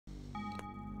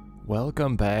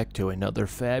Welcome back to another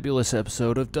fabulous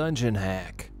episode of Dungeon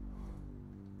Hack.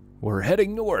 We're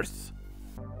heading north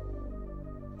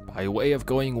by way of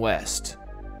going west.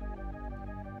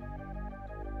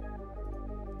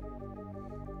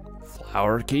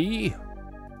 Flower key?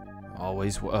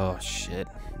 Always, oh shit.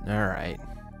 Alright.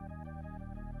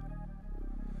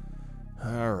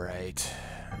 Alright.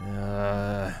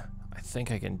 I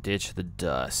think I can ditch the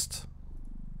dust.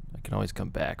 I can always come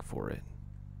back for it.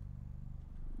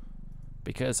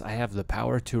 Because I have the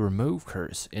power to remove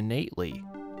curse innately.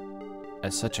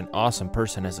 As such an awesome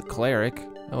person as a cleric.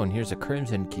 Oh, and here's a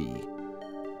crimson key.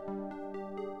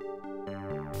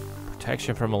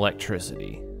 Protection from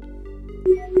electricity.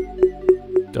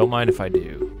 Don't mind if I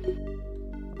do.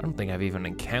 I don't think I've even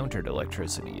encountered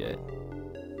electricity yet.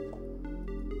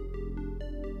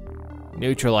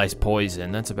 Neutralize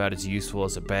poison. That's about as useful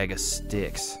as a bag of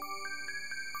sticks.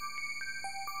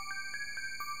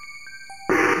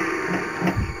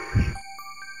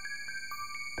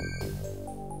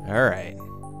 Alright.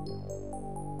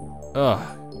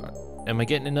 Ugh. Am I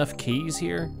getting enough keys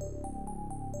here?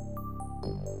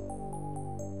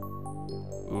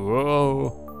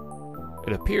 Whoa.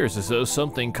 It appears as though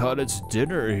something caught its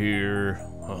dinner here.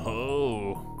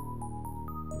 Oh.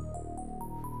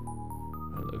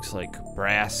 It looks like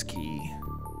brass key.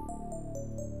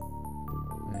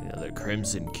 Another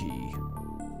crimson key.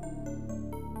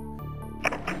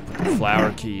 Put the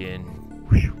flower key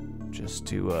in. Just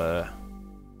to, oh,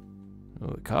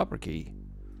 a copper key.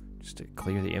 Just to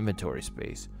clear the inventory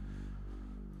space.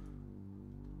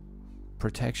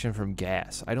 Protection from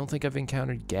gas. I don't think I've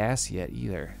encountered gas yet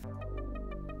either.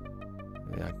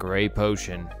 Yeah, gray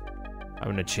potion. I'm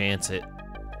gonna chance it.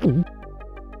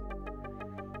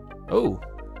 Oh!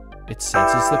 It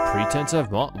senses the pretense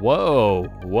of whoa!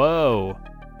 Whoa!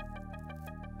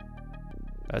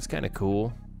 That's kind of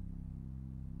cool.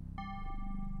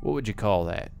 What would you call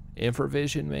that?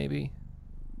 Infravision, maybe?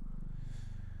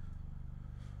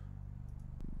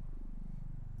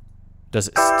 Does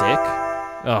it stick?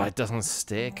 Oh, it doesn't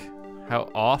stick. How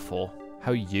awful.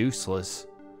 How useless.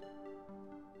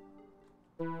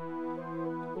 What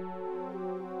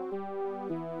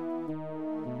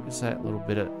is that little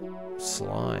bit of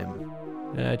slime?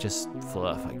 Just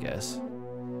fluff, I guess.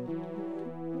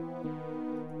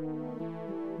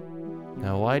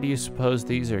 Now, why do you suppose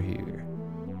these are here?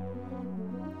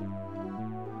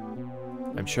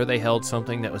 I'm sure they held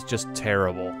something that was just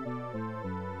terrible.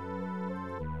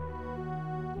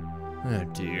 Oh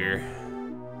dear.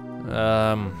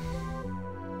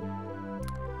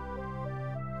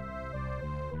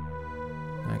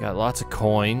 I got lots of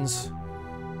coins.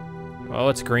 Oh,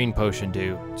 what's green potion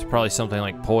do? It's probably something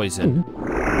like poison.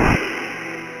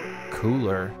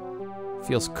 Cooler.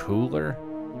 Feels cooler.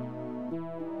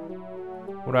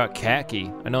 What about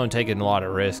khaki? I know I'm taking a lot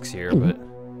of risks here, but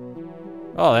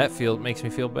oh, that makes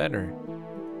me feel better.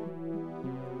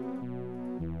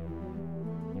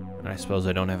 I suppose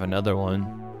I don't have another one.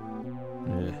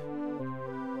 Ugh.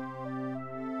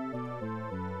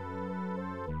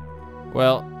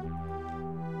 Well,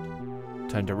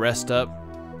 time to rest up,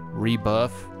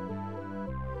 rebuff.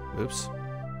 Oops,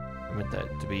 I meant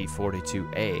that to be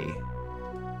 42A.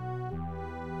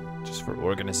 Just for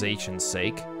organization's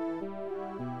sake.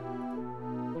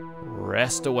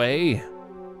 Rest away.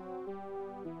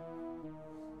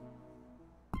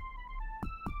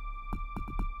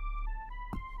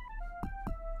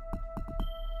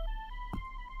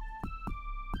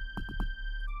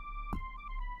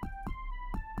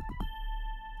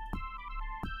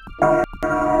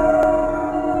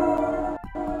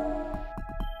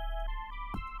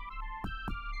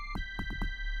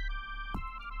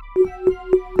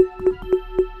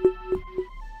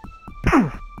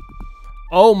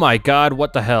 Oh my god,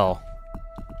 what the hell?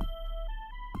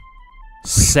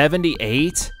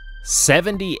 78?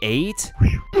 78?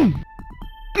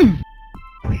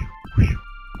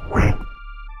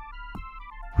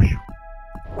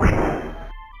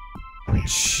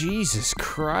 Jesus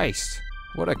Christ.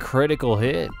 What a critical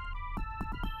hit.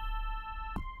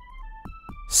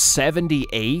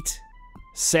 78?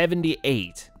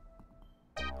 78.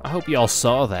 I hope y'all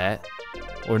saw that,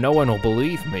 or no one will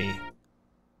believe me.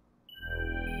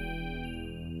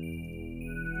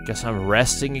 Guess I'm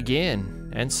resting again,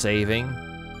 and saving.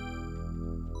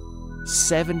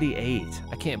 78.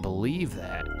 I can't believe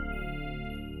that.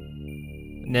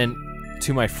 And then,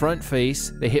 to my front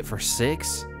face, they hit for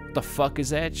 6? What the fuck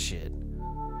is that shit?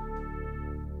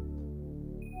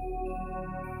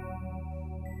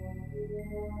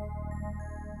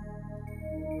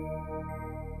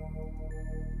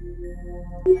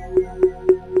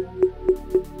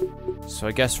 So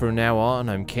I guess from now on,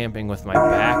 I'm camping with my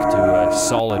back to a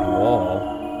solid wall.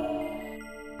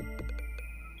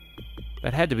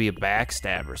 That had to be a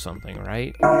backstab or something,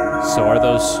 right? So are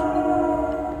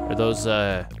those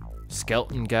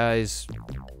skeleton guys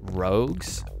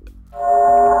rogues?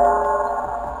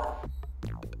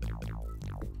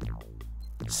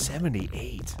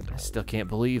 78. I still can't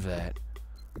believe that.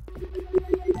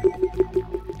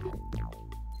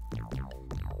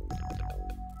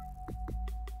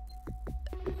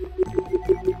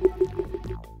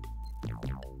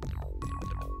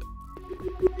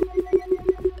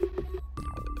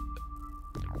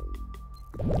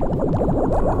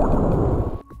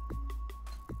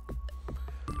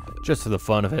 Just for the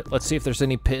fun of it, let's see if there's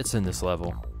any pits in this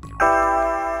level.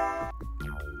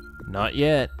 Not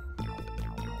yet.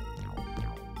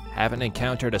 Haven't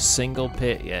encountered a single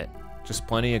pit yet. Just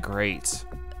plenty of grates.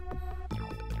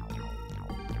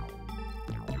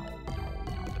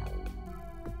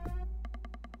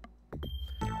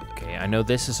 Okay, I know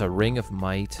this is a ring of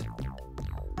might.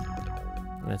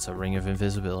 And it's a ring of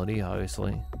invisibility,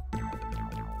 obviously.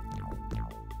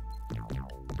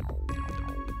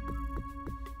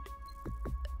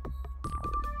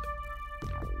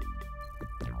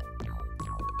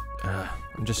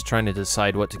 I'm just trying to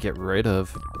decide what to get rid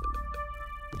of.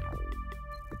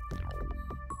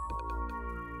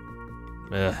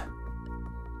 Ugh.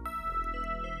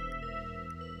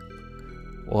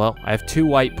 Well, I have 2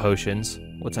 white potions.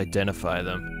 Let's identify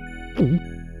them.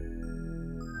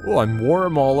 Oh, I'm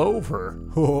warm all over.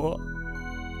 Oh,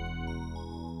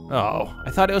 I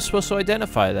thought it was supposed to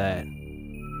identify that.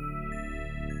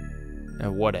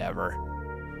 Whatever.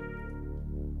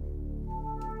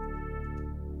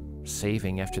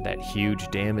 Saving after that huge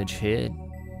damage hit.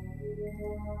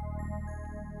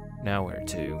 Now where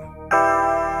to?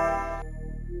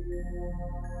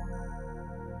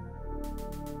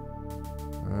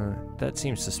 That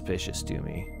seems suspicious to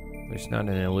me. There's not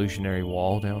an illusionary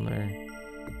wall down there.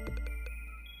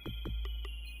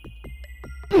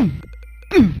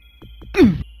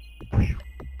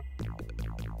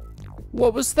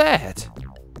 What was that?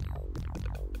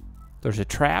 There's a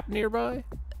trap nearby?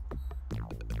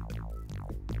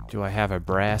 Do I have a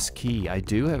brass key? I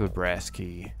do have a brass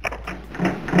key.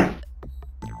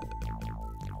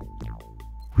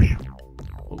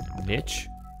 Oh, niche.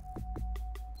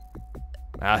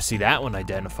 Ah, see that one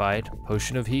identified.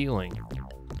 Potion of healing.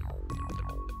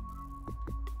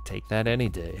 Take that any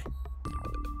day.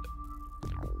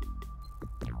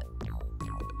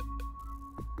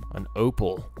 An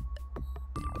opal.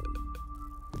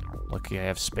 Lucky I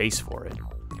have space for it.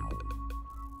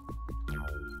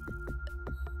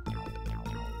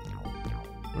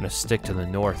 I'm gonna stick to the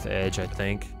north edge, I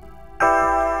think.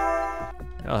 Oh,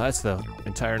 that's the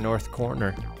entire north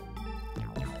corner.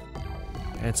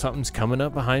 And something's coming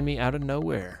up behind me out of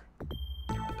nowhere.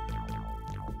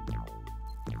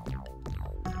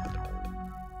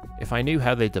 If I knew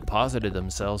how they deposited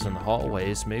themselves in the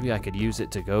hallways, maybe I could use it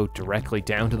to go directly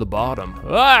down to the bottom.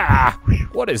 Ah!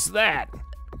 What is that?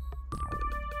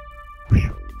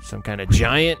 Some kind of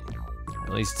giant?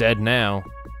 Well, he's dead now.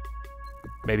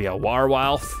 Maybe a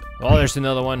warwolf? Oh, there's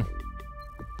another one.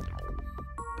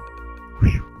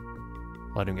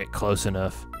 Let him get close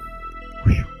enough.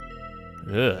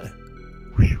 Ugh.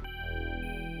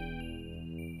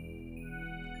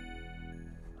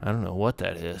 I don't know what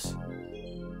that is.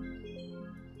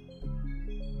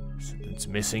 Something's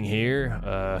missing here.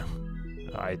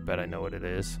 I bet I know what it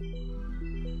is.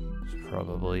 It's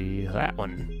probably that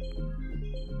one.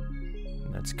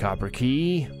 That's copper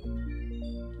key.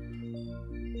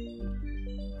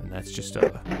 And that's just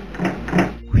a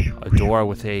door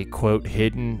with a quote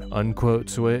hidden unquote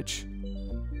switch.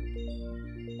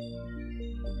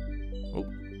 Oh.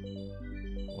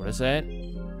 What is that?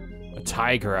 A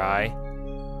tiger eye.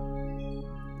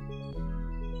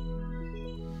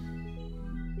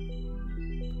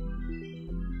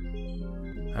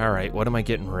 Alright, what am I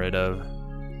getting rid of?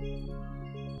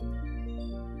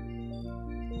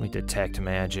 Let me detect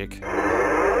magic.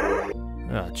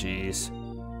 Oh, jeez.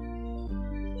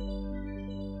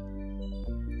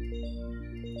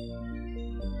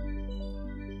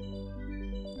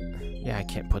 Yeah, I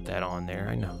can't put that on there.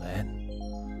 I know that.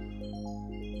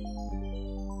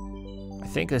 I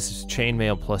think this is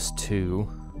chainmail plus 2.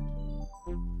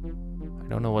 I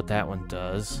don't know what that one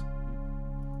does.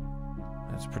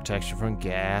 That's protection from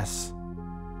gas.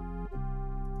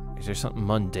 Is there something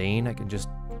mundane I can just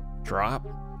drop?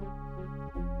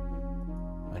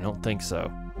 I don't think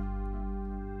so.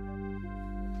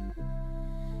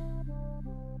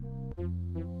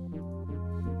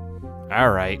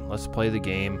 Alright, let's play the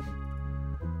game.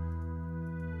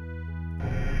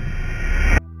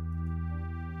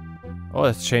 Oh,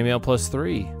 that's chainmail plus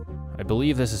 3. I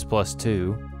believe this is plus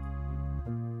 2.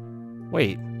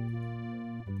 Wait.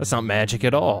 That's not magic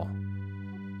at all.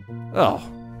 Oh.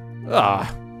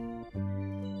 Ah.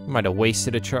 Might have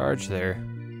wasted a charge there.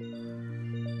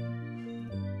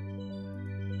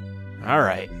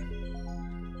 Alright.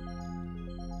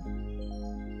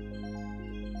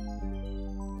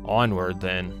 Onward,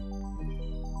 then.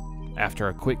 After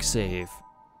a quick save.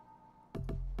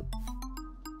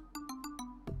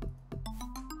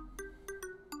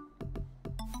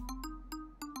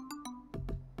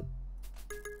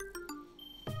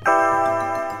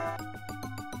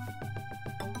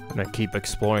 I'm gonna keep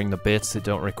exploring the bits that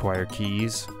don't require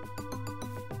keys.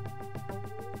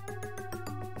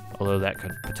 Although that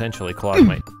could potentially clog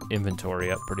my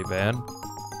inventory up pretty bad.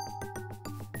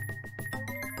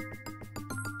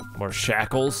 More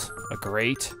shackles, a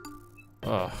grate.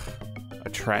 Ugh, a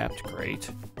trapped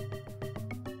grate.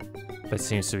 That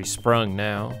seems to be sprung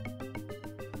now.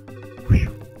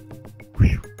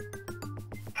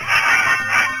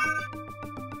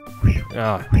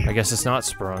 Ah, I guess it's not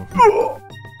sprung.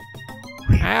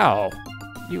 Ow!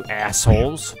 You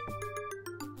assholes!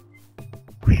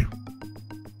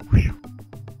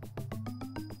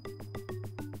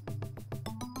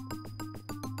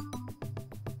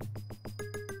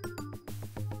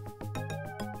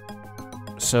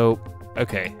 So,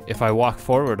 okay, if I walk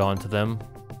forward onto them,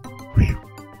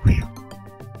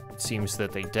 it seems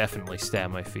that they definitely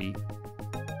stab my feet.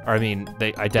 Or, I mean,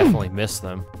 I definitely miss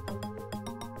them.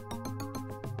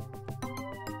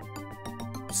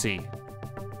 See.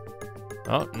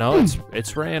 Oh, no,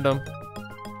 it's random.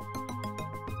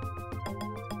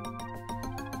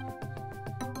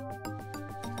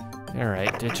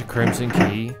 Alright, ditch a crimson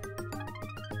key.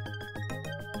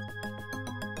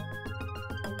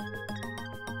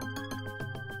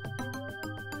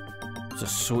 It's a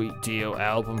sweet Dio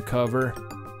album cover.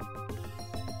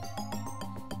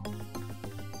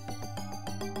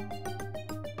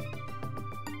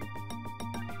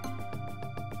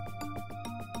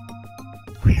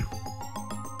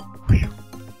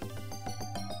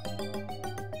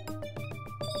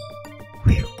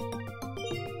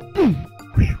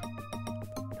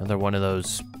 Another one of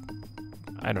those,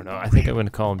 I don't know, I think I'm going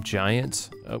to call them giants.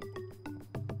 Oh.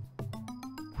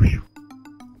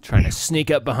 Trying to sneak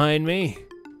up behind me.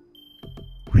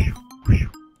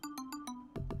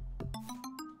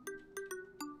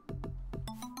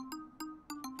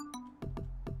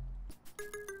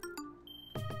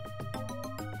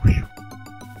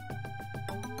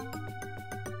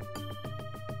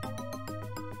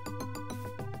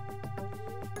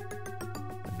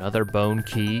 Another bone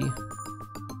key.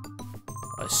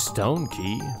 A stone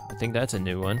key? I think that's a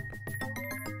new one.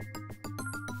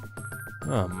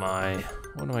 Oh my.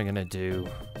 What am I gonna do?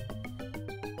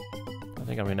 I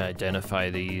think I'm gonna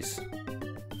identify these.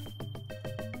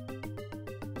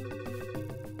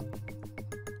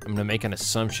 I'm gonna make an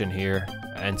assumption here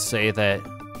and say that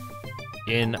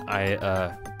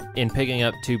in picking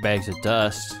up 2 bags of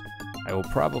dust, I will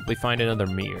probably find another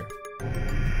mirror.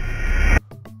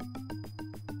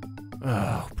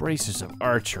 Oh, braces of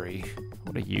archery.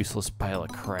 What a useless pile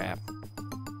of crap.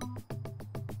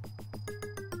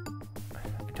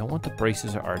 I don't want the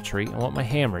braces of archery. I want my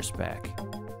hammers back.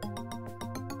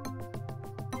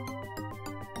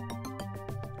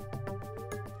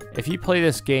 If you play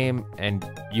this game and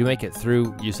you make it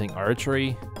through using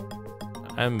archery,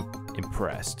 I'm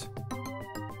impressed.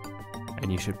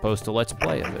 And you should post a Let's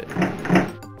Play of it.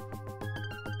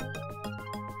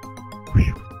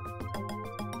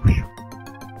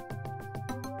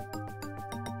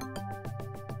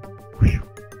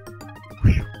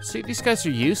 See, these guys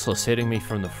are useless hitting me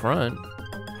from the front.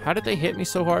 How did they hit me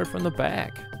so hard from the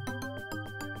back?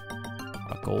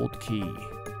 A gold key.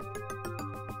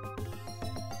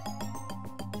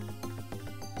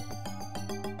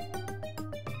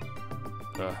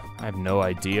 I have no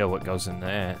idea what goes in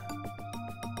that.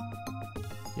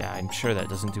 Yeah, I'm sure that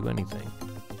doesn't do anything.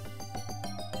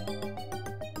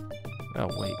 Oh,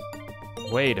 wait.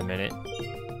 Wait a minute.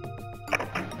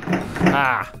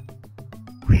 Ah!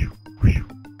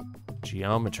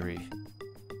 Geometry.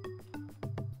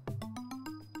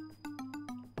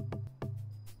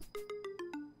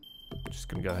 Just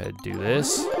gonna go ahead and do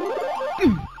this.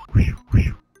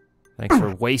 Thanks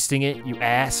for wasting it, you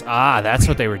ass. Ah, that's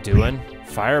what they were doing.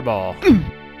 Fireball.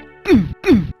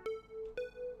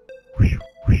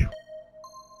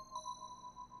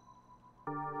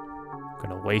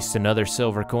 Gonna waste another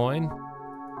silver coin.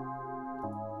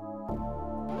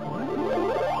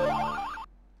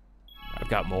 I've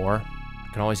got more.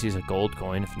 I can always use a gold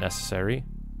coin if necessary.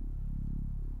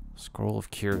 Scroll of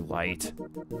Cure Light.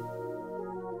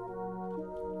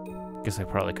 Guess I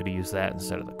probably could have used that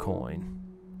instead of the coin.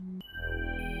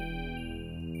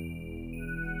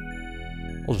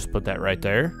 We'll just put that right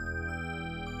there.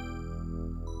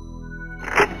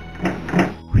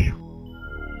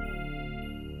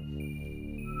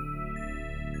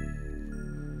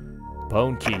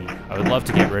 Bone key. I would love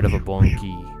to get rid of a bone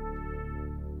key.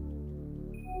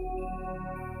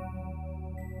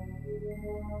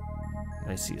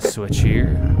 I see a switch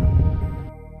here.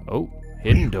 Oh,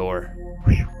 hidden door.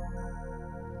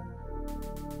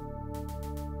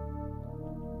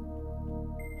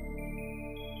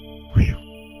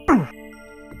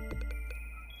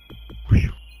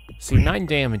 See, 9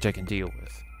 damage I can deal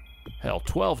with. Hell,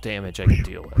 12 damage I can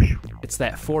deal with. It's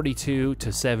that 42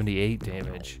 to 78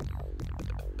 damage.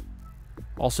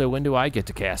 Also, when do I get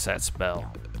to cast that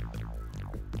spell?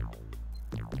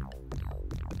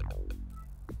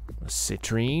 A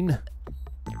citrine.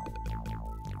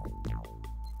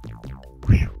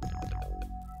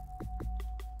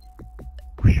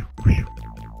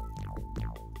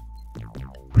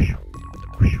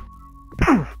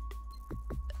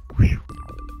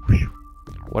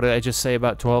 What did I just say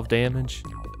about 12 damage?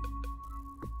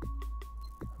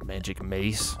 Magic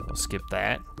mace. I'll skip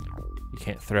that. You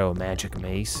can't throw a magic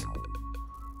mace.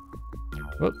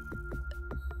 Whoop.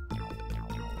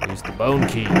 Use the bone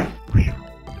key.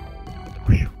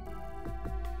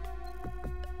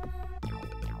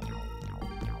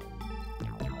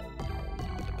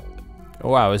 Oh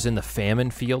wow, I was in the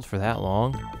famine field for that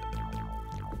long?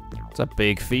 It's a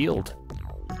big field.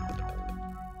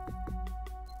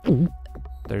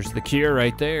 There's the cure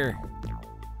right there.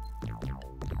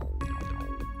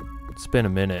 It's been a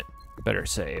minute. Better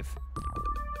save.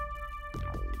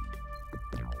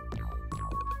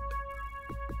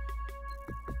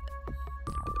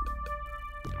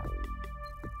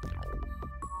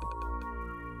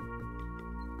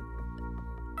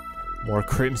 More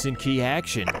Crimson Key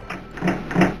action.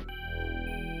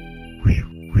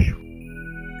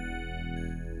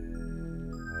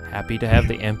 Happy to have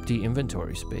the empty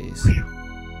inventory space.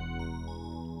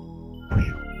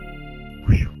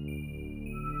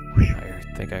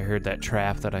 I think I heard that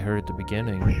trap that I heard at the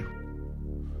beginning.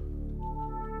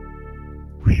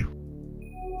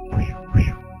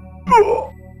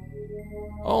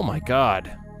 Oh my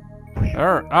god.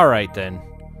 Alright then.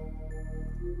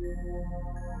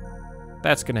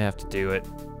 That's gonna have to do it.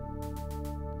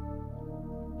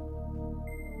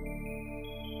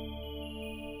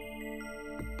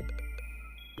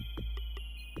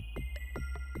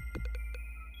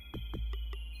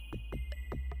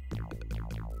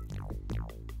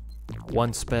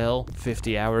 One spell,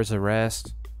 50 hours of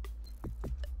rest.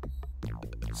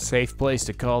 Safe place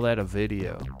to call that a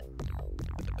video.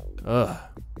 Ugh.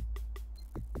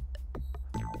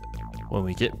 When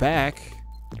we get back,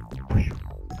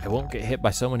 I won't get hit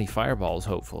by so many fireballs,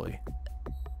 hopefully.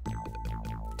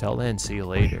 Till then, see you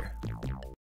later.